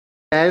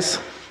Guys,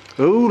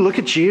 ooh, look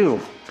at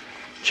you.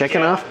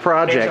 Checking off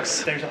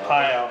projects. There's a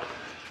pile.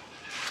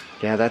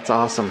 Yeah, that's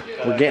awesome.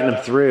 We're getting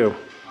them through.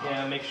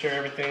 Yeah, make sure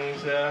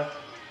everything's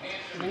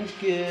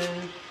good.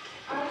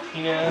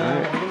 You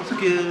know, everything's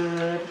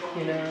good,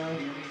 you know.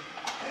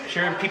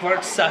 Sure people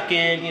aren't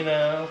sucking, you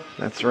know.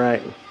 That's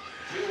right.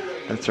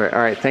 That's right.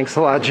 All right, thanks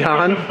a lot,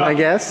 John, I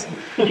guess.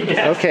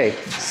 Yes. Okay,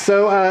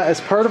 so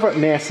as part of our...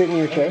 May I sit in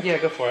your chair? Yeah,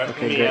 go for it.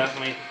 Okay,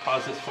 let me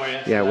pause this for you.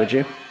 Yeah, would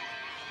you?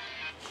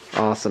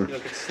 Awesome. You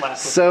don't get slapped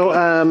So,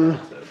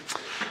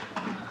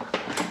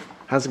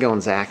 how's it going,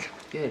 Zach?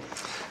 Good.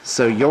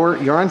 So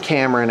you're on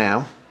camera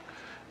now.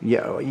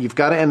 You've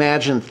got to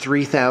imagine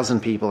 3,000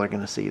 people are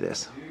going to see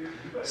this.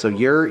 So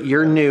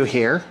you're new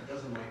here,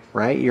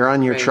 right? You're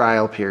on your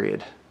trial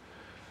period.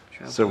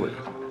 So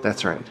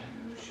that's right.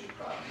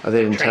 Oh,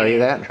 they didn't tell you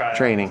that?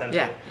 Training.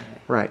 Yeah.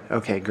 Right.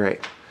 Okay. Great.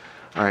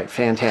 All right.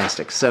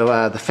 Fantastic.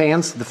 So the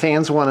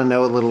fans want to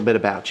know a little bit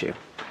about you.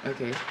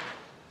 Okay.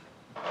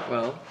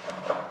 Well.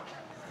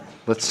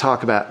 Let's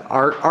talk about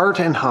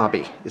art and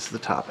hobby is the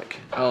topic.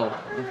 Oh.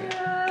 Okay.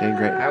 Okay.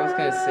 Great. I was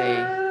gonna say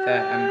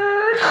that I'm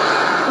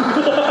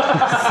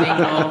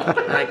single,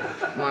 I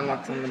like long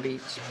walks on the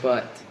beach,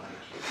 but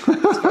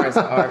as far as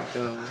art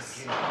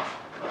goes,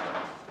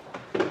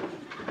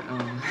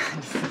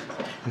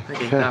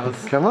 okay, that was.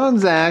 Come on,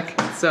 Zach.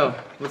 So,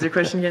 what's your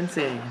question again?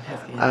 Say it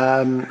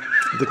again.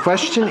 The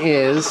question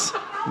is,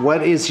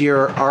 what is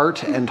your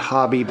art and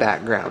hobby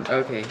background?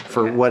 Okay.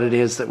 For what it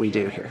is that we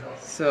do here.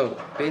 So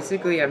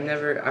basically, I've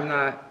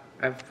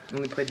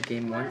only played the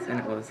game once, and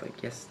it was like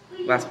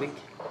last week.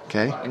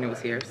 Okay. And it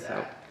was here,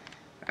 so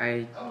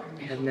I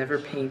have never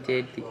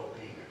painted the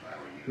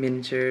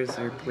miniatures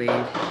or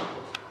played,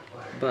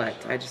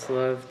 but I just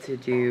love to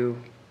do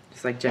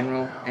just like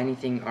general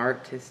anything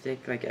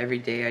artistic. Like every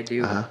day I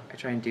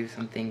try and do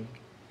something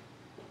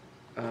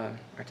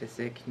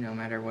artistic, no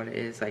matter what it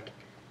is, like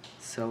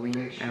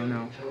sewing, I don't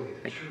know,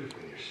 like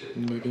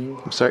knitting.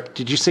 I'm sorry,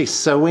 did you say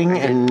sewing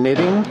and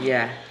knitting?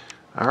 Yeah.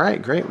 All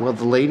right, great. Well,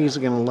 the ladies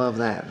are going to love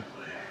that.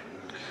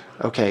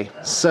 Okay,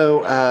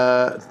 so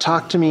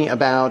talk to me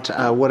about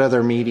what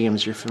other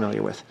mediums you're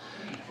familiar with.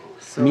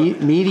 So,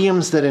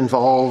 mediums that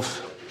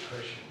involve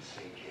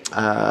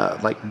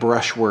like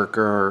brushwork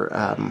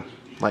or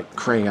like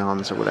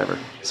crayons or whatever,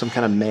 some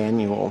kind of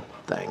manual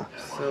thing.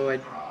 So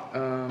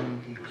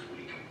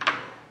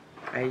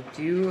I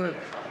do a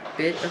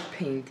bit of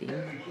painting.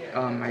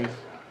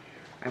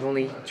 I've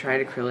only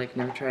tried acrylic,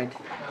 never tried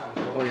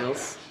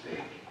oils.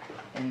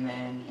 And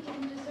then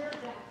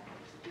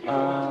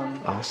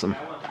awesome.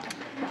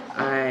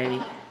 I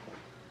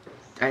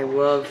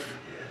love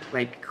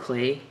like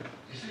clay.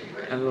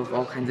 I love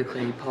all kinds of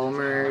clay,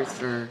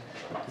 polymers or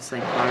just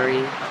like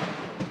pottery.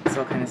 It's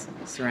all kind of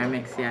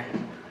ceramics, yeah.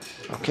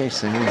 Okay,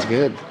 sounds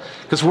good.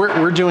 Because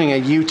we're doing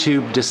a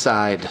YouTube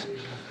Decide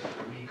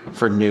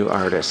for new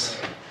artists.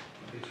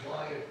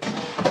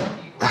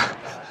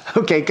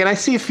 Okay, can I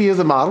see a few of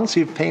the models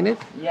you've painted?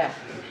 Yeah.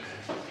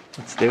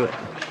 Let's do it.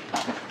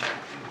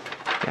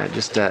 Yeah,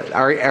 just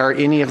are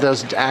any of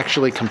those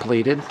actually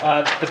completed?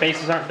 The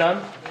bases aren't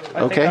done.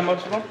 I think on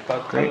most of them,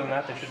 but other than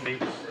that, they should be.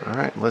 All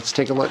right, let's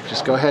take a look.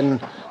 Just go ahead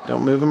and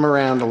don't move them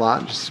around a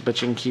lot,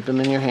 but you can keep them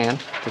in your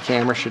hand. The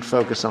camera should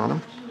focus on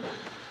them.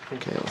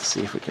 Okay, let's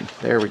see if we can.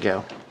 There we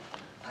go.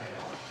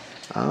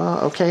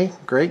 Okay,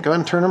 great. Go ahead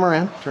and turn them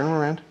around. Turn them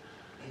around.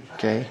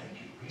 Okay.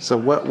 So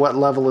what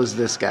level is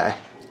this guy?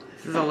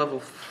 This is a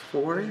level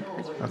 4.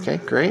 Okay,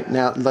 great.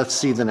 Now let's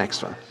see the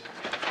next one.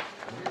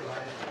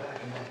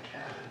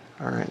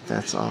 All right,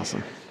 that's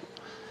awesome.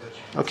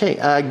 Okay,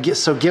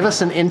 so give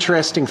us an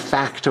interesting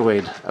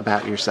factoid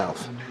about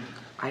yourself.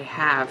 I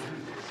have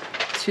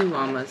 2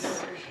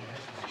 llamas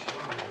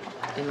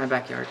in my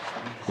backyard.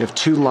 You have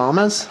 2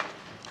 llamas?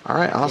 All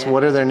right, awesome. Yeah.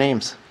 What are their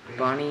names?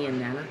 Bonnie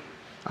and Nana.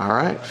 All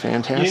right,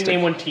 fantastic. You didn't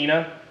name one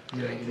Tina?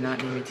 No, I did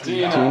not name it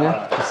Tina.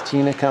 Tina? Does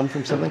Tina come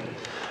from something?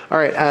 All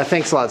right,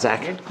 thanks a lot,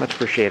 Zach. Much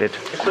appreciated.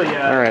 All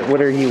right, what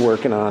are you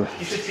working on?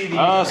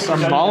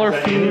 Some smaller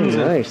fiends.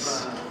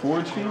 Nice.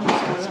 Forge fiends.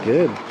 That's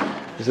good.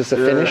 Is this a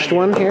finished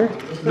one here?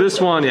 This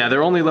one, yeah,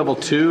 they're only level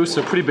 2,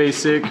 so pretty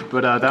basic,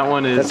 but that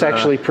one is... That's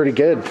actually pretty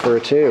good for a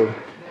 2.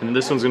 And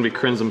this one's going to be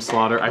Crimson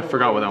Slaughter. I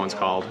forgot what that one's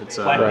called. It's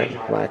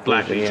Black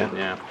Legion,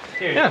 yeah.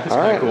 Yeah, it's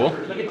kind of cool.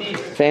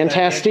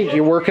 Fantastic.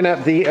 You're working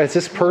up the... Is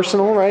this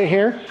personal right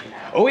here?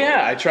 Oh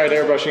yeah, I tried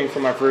airbrushing for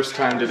my first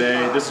time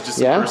today. This is just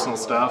some personal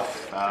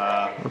stuff.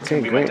 It's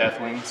going to be my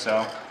Deathwing,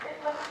 so...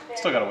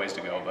 Still got a ways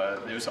to go,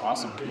 but it was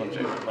awesome.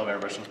 Love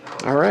airbrushing.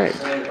 All right.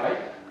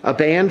 A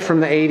band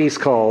from the 80s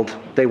called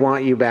They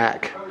Want You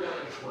Back.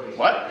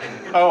 What?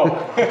 Oh.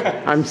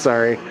 I'm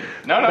sorry.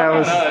 No,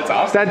 that's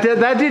awesome.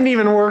 That didn't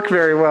even work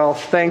very well.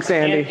 Thanks,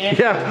 Andy.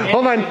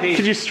 Hold on.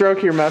 Could you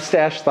stroke your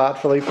mustache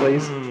thoughtfully,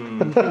 please? You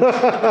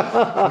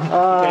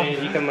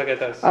can look at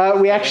those.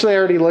 We actually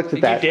already looked at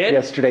that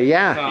yesterday.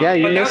 Yeah,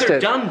 you missed it.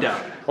 Done.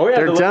 Oh yeah,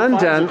 they're done.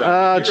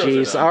 Oh,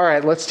 jeez. All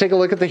right, let's take a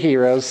look at the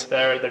heroes.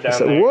 They're down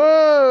there.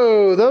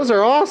 Whoa, those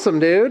are awesome,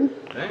 dude.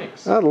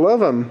 Thanks. I love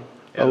them.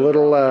 Yeah, a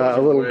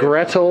little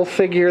Gretel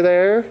figure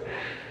there.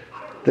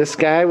 This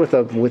guy with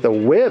a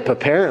whip,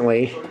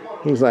 apparently.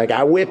 He's like,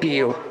 I whip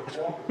you.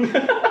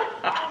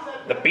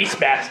 The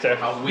Beastmaster.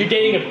 You're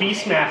dating a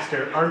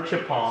Beastmaster, aren't you,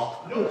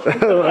 Paul? A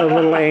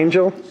little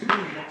angel.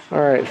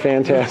 All right,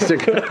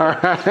 fantastic. All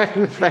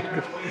right.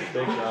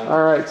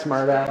 All right,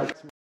 smart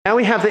Alex. Now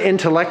we have the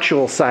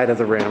intellectual side of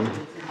the room.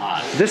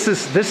 This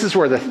is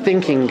where the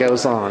thinking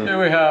goes on.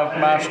 Here we have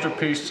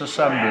Masterpiece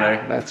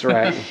Assembly. That's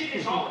right.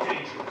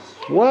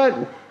 What?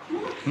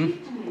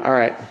 All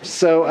right.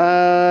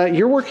 So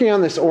you're working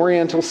on this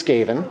Oriental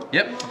Skaven.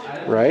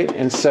 Yep. Right.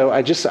 And so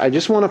I just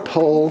want to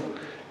pull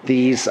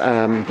these.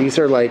 These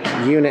are like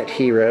unit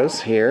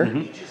heroes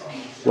here,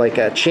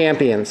 like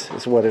champions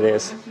is what it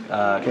is.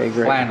 Okay,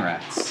 great. Clan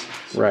rats.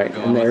 Right.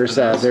 And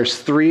there's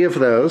 3 of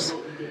those.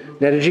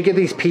 Now, did you get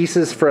these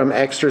pieces from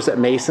extras that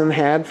Mason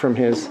had from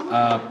his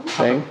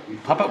thing?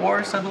 Puppet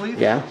Wars, I believe.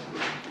 Yeah.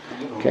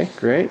 Okay,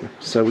 great.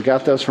 So we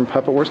got those from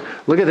Puppet Wars.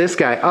 Look at this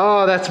guy.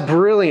 Oh, that's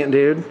brilliant,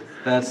 dude.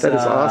 That is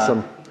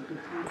awesome.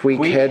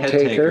 Queek head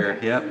taker.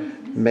 Yep.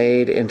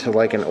 Made into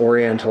like an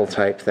Oriental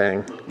type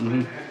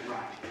thing.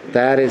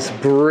 That is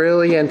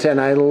brilliant, and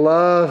I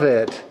love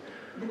it.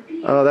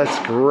 Oh, that's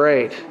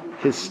great.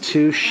 His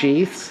 2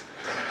 sheaths.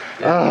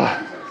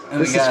 Oh,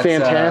 this is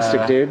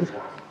fantastic, dude.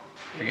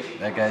 Forget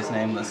that guy's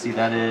name. Let's see.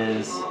 That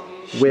is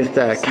with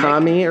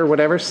Kami or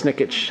whatever,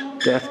 Snicketch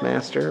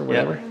Deathmaster or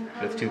whatever.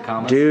 Yep. With 2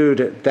 commas.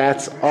 Dude,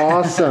 that's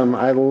awesome.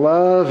 I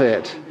love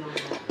it.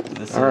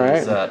 This All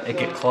is right.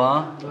 Icket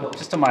Claw.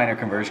 Just a minor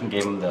conversion.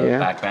 Gave him the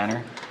back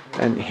banner.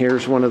 And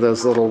here's one of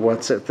those little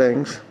what's it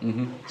things.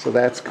 So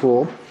that's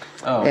cool.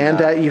 Oh,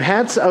 and you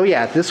had,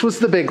 this was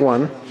the big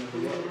one.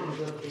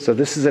 So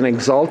this is an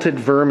Exalted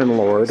Vermin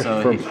Lord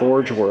from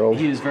Forge World.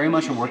 He is very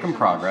much a work in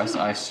progress.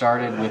 I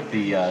started with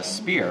the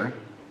spear,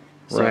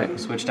 so I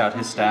switched out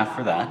his staff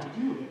for that.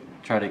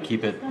 Try to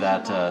keep it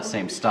that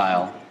same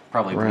style.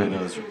 Probably glue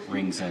those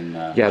rings in.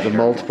 The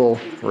multiple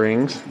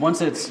rings.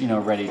 Once it's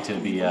ready to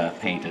be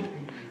painted,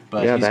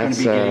 but he's going to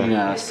be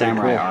getting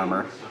samurai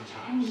armor.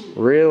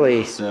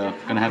 Really? So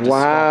gonna have to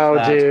sculpt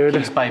that dude.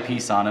 Piece by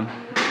piece on him.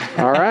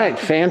 All right,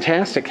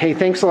 fantastic. Hey,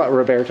 thanks a lot,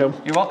 Roberto.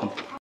 You're welcome.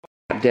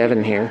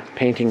 Devin here,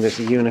 painting this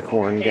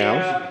unicorn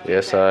gal.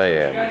 Yes, I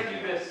am.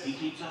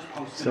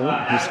 So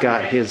he's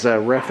got his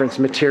reference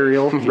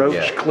material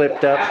roach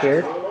clipped up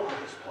here.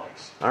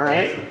 All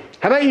right.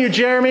 How about you,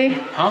 Jeremy?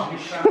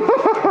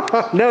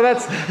 Huh? No,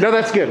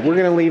 that's good. We're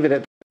gonna leave it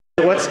at.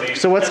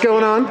 What's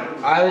going on?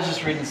 I was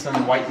just reading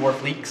some White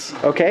Dwarf leaks.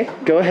 Okay,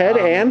 go ahead.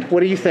 And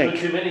what do you think?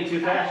 Too many,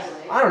 too fast.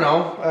 I don't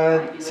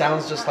know.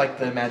 Sounds just like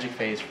the magic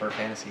phase for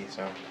fantasy.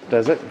 So.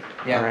 Does it?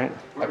 Yeah. All right.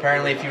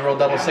 Apparently, if you roll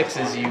double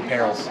 6s, you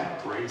perils.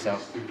 So.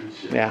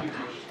 Yeah.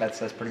 That's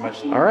pretty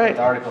much all right. What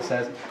the article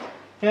says.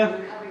 Yeah.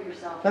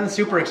 Nothing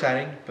super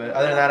exciting, but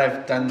other than that,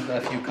 I've done a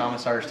few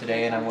commissars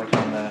today, and I'm working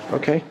on the.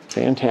 Okay.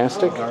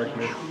 Fantastic. Guard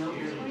here.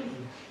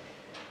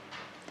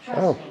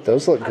 Oh,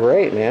 those look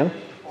great, man.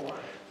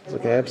 Those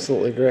look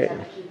absolutely great.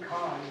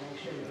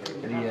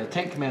 The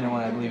tank commander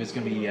one, I believe, is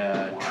going to be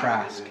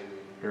Trask.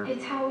 Or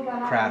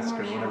Trask,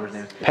 or whatever his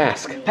name is.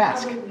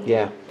 Pask.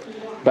 Yeah.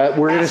 But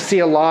we're going to see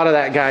a lot of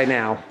that guy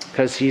now,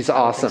 because he's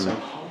awesome.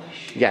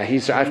 Yeah,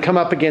 I've come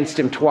up against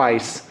him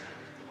twice,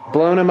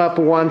 blown him up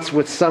once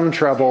with some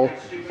trouble,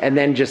 and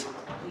then just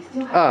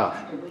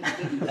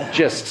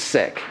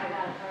sick.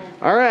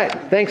 All right.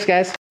 Thanks,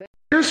 guys.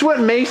 Here's what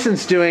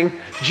Mason's doing,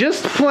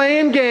 just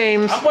playing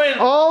games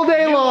all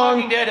day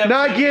long,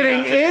 not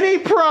getting any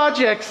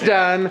projects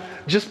done,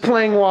 just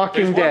playing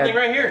Walking Dead. One thing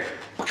right here.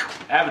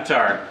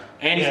 Avatar.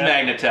 And he's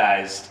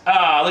magnetized.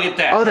 Ah, look at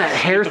that. Oh, that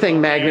hair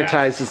thing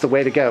magnetized is the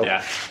way to go.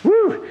 Yeah.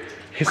 Woo!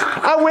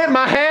 I whip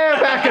my hair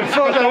back and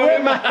forth. I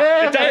whip my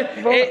hair back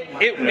and forth.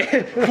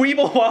 It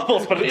weeble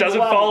wobbles, but it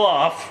doesn't fall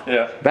off.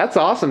 Yeah. That's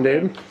awesome,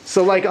 dude.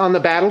 So, like, on the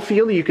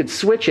battlefield, you could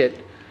switch it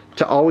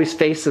to always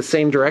face the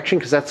same direction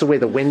because that's the way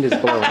the wind is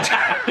blowing.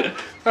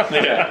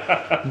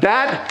 Yeah.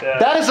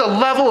 That is a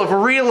level of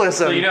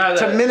realism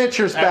to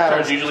miniatures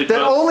battles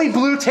that only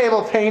Blue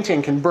Table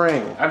Painting can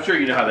bring. I'm sure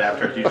you know how the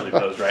avatars usually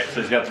pose, right?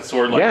 So he's got the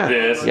sword like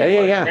this.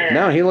 Yeah.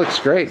 No, he looks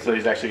great. So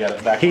he's actually got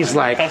it back. He's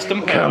like,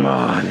 come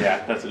on.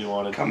 Yeah, that's what he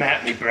wanted. Come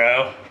at me,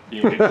 bro.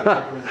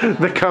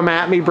 The come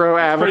at me, bro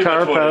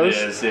avatar pose.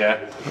 It is,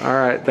 yeah. All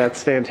right,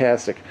 that's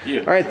fantastic.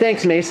 All right,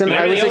 thanks, Mason.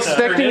 I was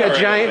expecting a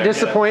giant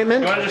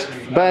disappointment,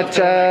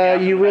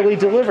 but you really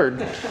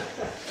delivered.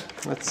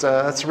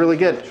 That's really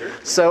good.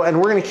 So, and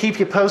we're going to keep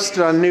you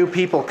posted on new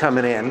people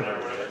coming in,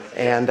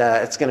 and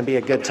it's going to be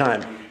a good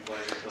time.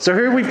 So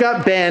here we've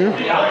got Ben,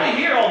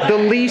 the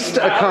least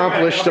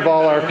accomplished of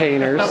all our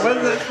painters. What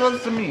is that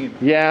supposed to mean?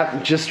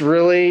 Yeah, just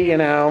really,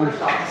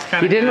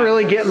 he didn't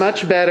really get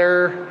much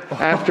better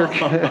after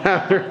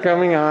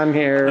coming on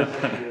here,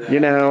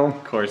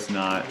 Of course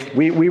not.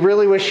 We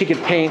really wish he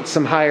could paint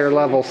some higher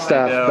level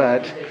stuff,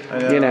 but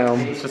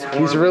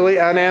he's really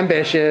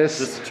unambitious.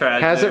 Just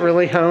tragic. Hasn't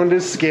really honed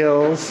his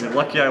skills. You're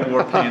lucky I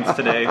wore pants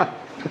today.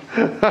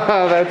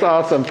 That's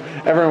awesome.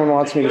 Everyone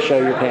wants me to show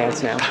your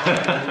pants now.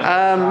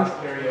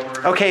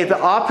 Okay, the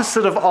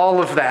opposite of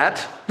all of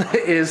that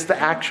is the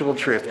actual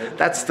truth.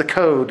 That's the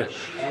code.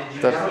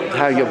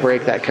 how you'll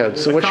break that code.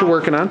 So what you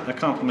working on? A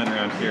compliment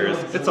around here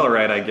is, it's all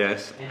right, I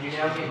guess.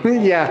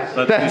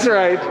 Yeah, that's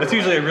right. That's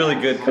usually a really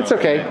good compliment. It's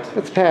okay.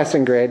 It's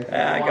passing grade.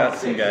 I got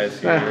some guys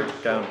here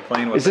down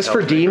playing with. Is this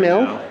for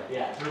D-Mill?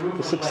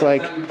 This looks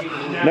like,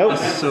 nope.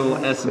 So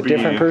It's a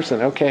different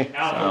person. Okay.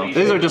 So,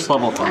 these are just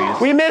level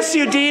 3s. We miss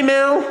you,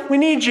 D-Mill. We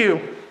need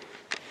you.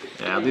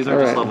 Yeah, these are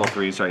just level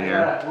 3s right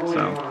here.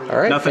 So. All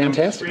right,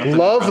 fantastic.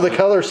 Love the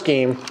color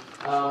scheme.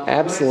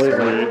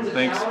 Absolutely.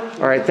 Thanks.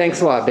 All right, thanks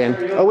a lot,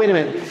 Ben. Oh, wait a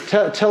minute.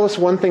 Tell us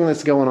one thing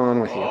that's going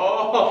on with you.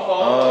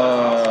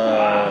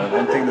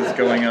 One thing that's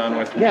going on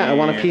with me. Yeah, I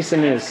want a piece of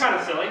news. Kind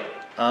of silly.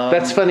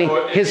 That's funny.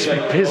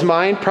 His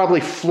mind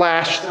probably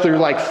flashed through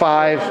like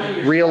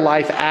 5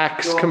 real-life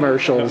Axe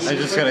commercials. I'm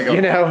just gonna go.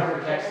 You know,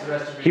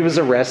 he was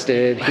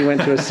arrested. He went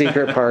to a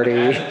secret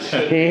party.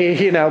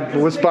 He,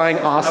 was buying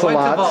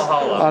ocelots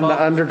on the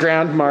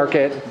underground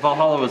market.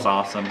 Valhalla was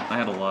awesome. I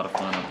had a lot of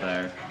fun up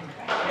there.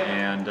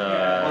 And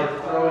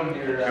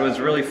it was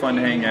really fun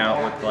to hang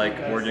out with like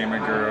Wargamer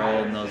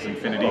Girl and those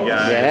Infinity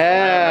guys.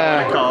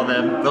 Yeah. I call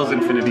them those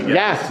Infinity guys.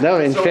 Yeah, no,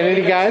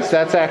 Infinity guys,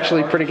 that's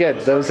actually pretty good.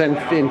 Those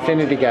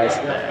Infinity guys.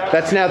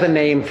 That's now the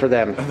name for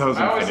them. Those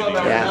Infinity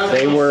guys. Yeah,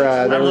 they were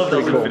I love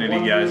pretty those cool.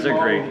 Infinity guys. They're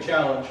great.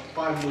 All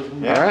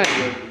right.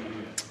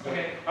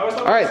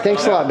 All right,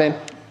 thanks a lot, Ben.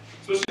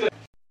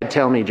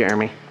 Tell me,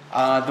 Jeremy.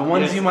 The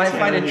ones you might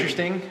find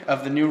interesting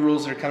of the new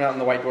rules that are coming out in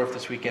the White Dwarf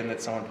this weekend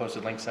that someone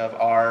posted links of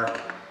are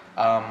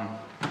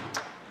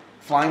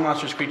flying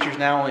monsters creatures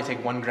now only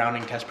take 1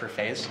 grounding test per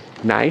phase.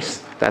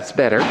 Nice. That's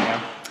better.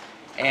 Yeah.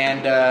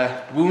 And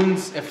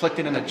wounds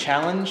inflicted in a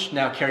challenge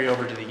now carry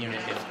over to the unit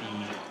if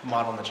the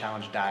model in the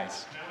challenge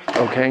dies.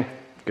 Okay,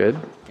 good.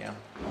 Yeah.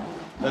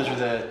 Those are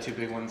the 2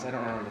 big ones. I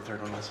don't remember what the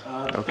third one was.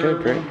 Okay,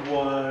 great.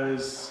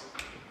 Was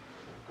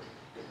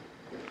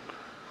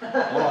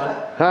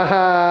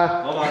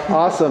Haha.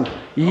 Awesome.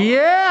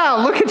 Yeah,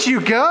 look at you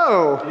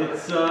go.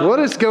 What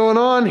is going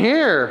on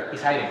here?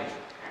 He's hiding.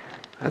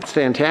 That's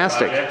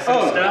fantastic.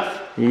 Stuff.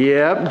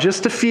 Yep,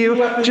 just a few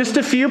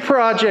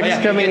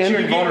projects coming you get in.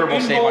 your invulnerable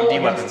save on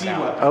D-weapons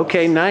now.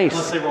 Okay, nice.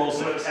 unless they roll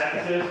 6.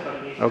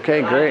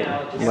 Okay, great.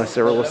 Unless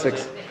they roll a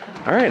 6.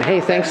 All right,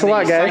 hey, thanks a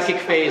lot, guys.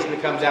 Psychic phase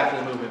that comes after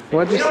the movement phase.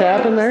 What just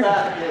happened there?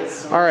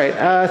 All right,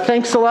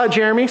 thanks a lot,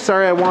 Jeremy.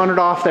 Sorry I wandered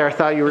off there. I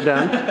thought you were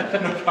done.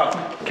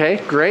 Okay,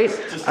 great.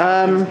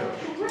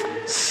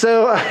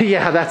 So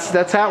yeah,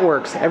 that's how it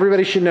works.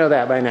 Everybody should know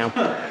that by now.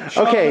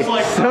 Okay,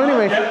 so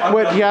anyway,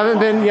 what you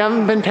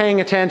haven't been paying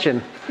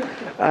attention.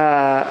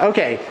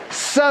 Okay,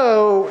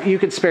 so you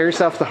could spare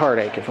yourself the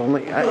heartache if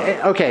only.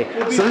 Okay,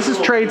 so this is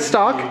trade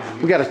stock.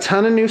 We got a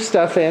ton of new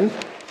stuff in.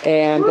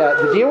 And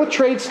the deal with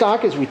trade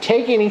stock is we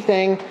take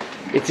anything,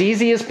 it's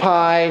easy as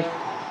pie,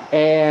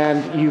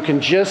 and you can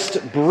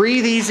just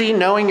breathe easy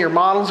knowing your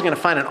model's going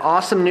to find an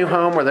awesome new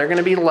home where they're going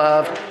to be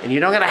loved, and you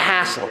don't got to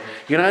hassle.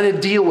 You don't have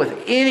to deal with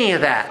any of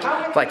that.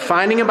 It's like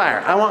finding a buyer.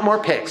 I want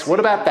more pics. What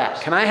about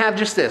that? Can I have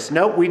just this?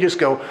 Nope, we just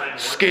go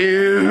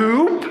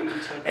scoop,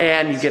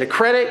 and you get a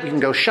credit. You can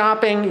go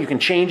shopping. You can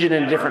change it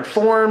into different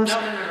forms.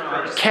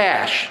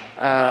 Cash.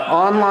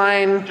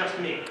 Online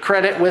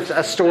credit with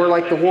a store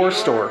like the War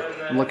Store.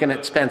 I'm looking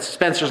at Spence.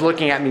 Spencer's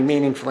looking at me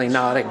meaningfully,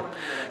 nodding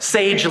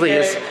sagely,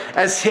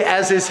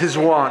 as is his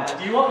wont.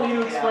 Do you want me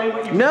to explain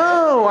what you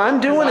No,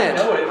 I'm doing it.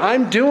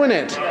 I'm doing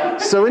it.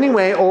 So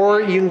anyway, or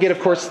you can get, of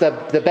course,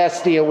 the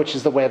best deal, which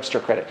is the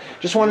Webstore credit.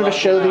 Just wanted to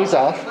show these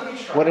off.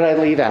 What did I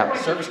leave out?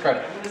 Service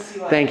credit.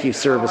 Thank you,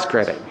 service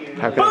credit.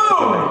 How could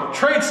I Boom!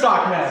 Trade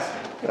stock mess.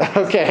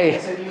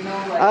 Okay.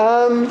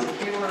 All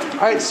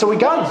right, so we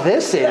got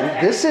this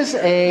in. This is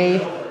a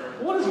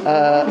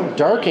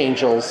Dark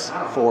Angels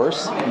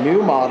force,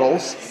 new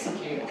models.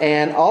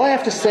 And all I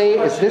have to say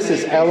is this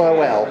is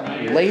LOL,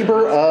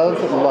 labor of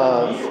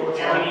love.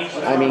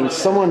 I mean,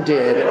 someone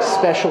did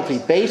specialty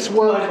base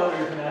work,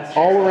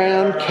 all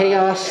around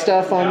chaos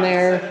stuff on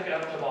there,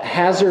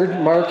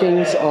 hazard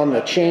markings on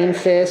the chain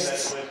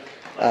fists,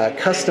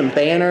 custom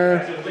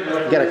banner,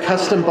 got a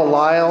custom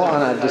Belial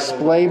on a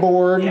display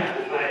board.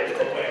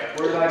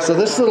 So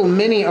this little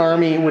mini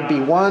army would be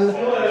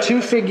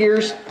 2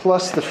 figures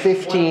plus the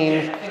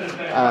 15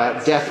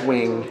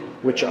 Deathwing,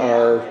 which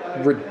are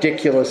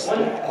ridiculous,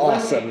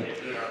 awesome.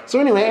 So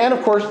anyway, and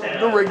of course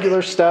the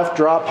regular stuff,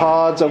 drop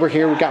pods over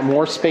here. We've got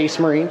more Space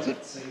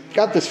Marines.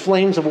 Got this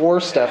Flames of War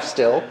stuff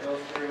still.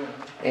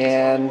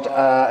 And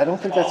I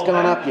don't think that's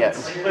gone up yet.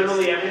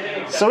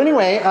 So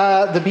anyway,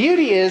 the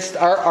beauty is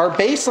our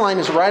baseline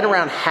is right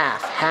around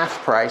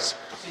half price.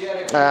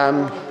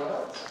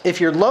 If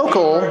you're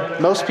local,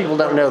 most people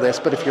don't know this,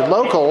 but if you're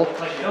local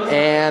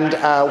and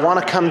want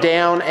to come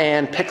down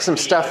and pick some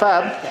stuff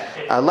up,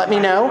 let me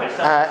know.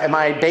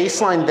 My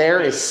baseline there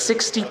is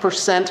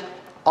 60%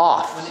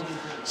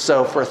 off.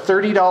 So for a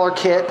 $30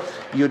 kit,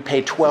 you would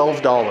pay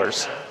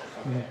 $12.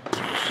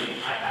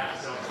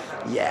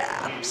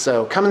 Yeah,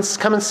 so come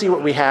and see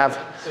what we have.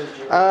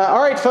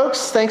 All right,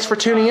 folks, thanks for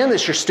tuning in.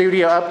 This is your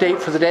studio update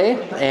for the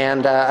day,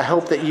 and I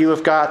hope that you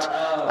have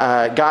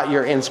got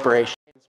your inspiration.